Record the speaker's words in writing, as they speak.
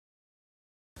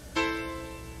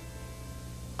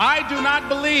I do not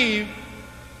believe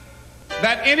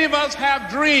that any of us have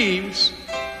dreams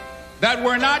that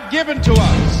were not given to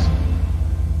us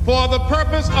for the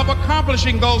purpose of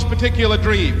accomplishing those particular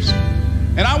dreams.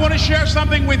 And I want to share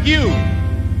something with you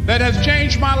that has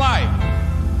changed my life.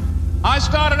 I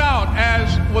started out,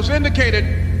 as was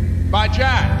indicated by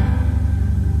Jack,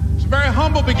 it's very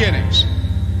humble beginnings.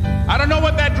 I don't know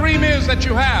what that dream is that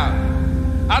you have.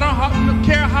 I don't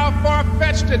care how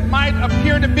far-fetched it might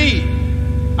appear to be.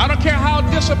 I don't care how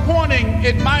disappointing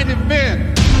it might have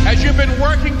been as you've been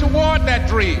working toward that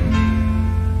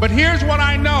dream. But here's what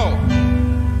I know,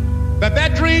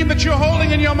 that dream that you're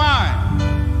holding in your mind,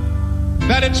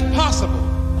 that it's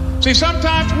possible. See,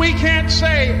 sometimes we can't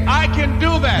say, I can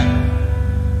do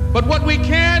that. But what we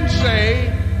can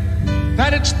say,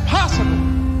 that it's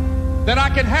possible that I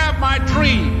can have my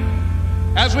dream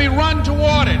as we run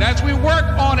toward it, as we work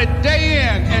on it day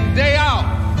in and day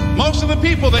out. Most of the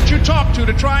people that you talk to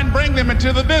try and bring them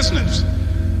into the business,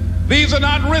 these are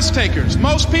not risk takers.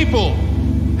 Most people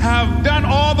have done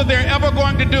all that they're ever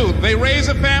going to do. They raise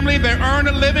a family, they earn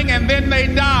a living, and then they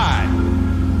die.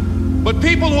 But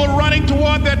people who are running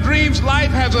toward their dreams,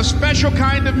 life has a special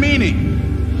kind of meaning.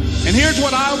 And here's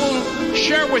what I will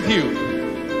share with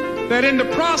you, that in the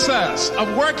process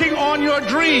of working on your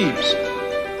dreams,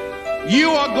 you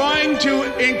are going to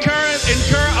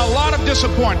incur a lot of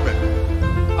disappointment,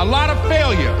 a lot of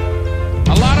failure,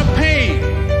 a lot of pain,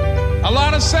 a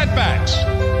lot of setbacks,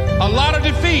 a lot of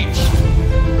defeats.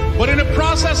 But in the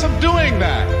process of doing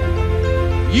that,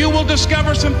 you will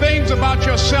discover some things about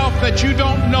yourself that you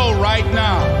don't know right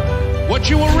now. What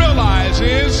you will realize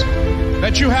is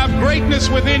that you have greatness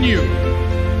within you.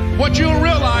 What you'll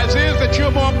realize is that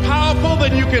you're more powerful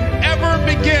than you can ever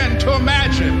begin to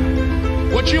imagine.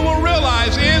 What you will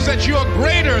realize is that you are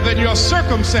greater than your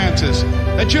circumstances,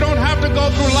 that you don't have to go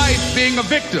through life being a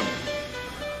victim.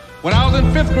 When I was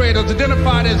in 5th grade, I was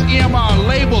identified as EMR,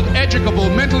 labeled educable,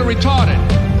 mentally retarded,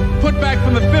 put back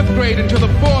from the 5th grade into the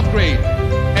 4th grade,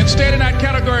 and stayed in that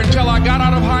category until I got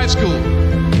out of high school.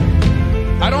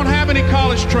 I don't have any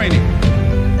college training,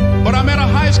 but I met a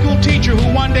high school teacher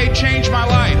who one day changed my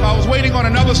life. I was waiting on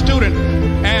another student,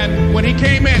 and when he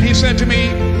came in, he said to me,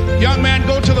 "Young man,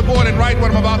 go to the board and write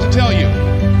what I'm about to tell you."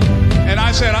 And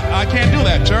I said, I can't do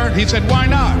that, sir. He said, "Why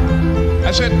not?"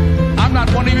 I said, "I'm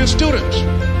not one of your students."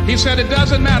 He said, "It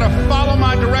doesn't matter. Follow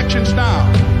my directions now."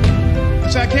 I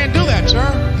said, "I can't do that,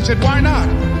 sir." He said, "Why not?"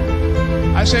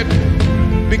 I said,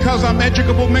 "Because I'm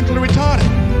educable, mentally retarded."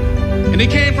 And he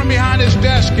came from behind his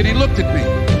desk and he looked at me.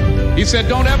 He said,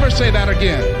 "Don't ever say that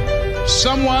again.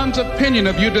 Someone's opinion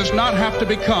of you does not have to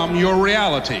become your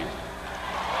reality."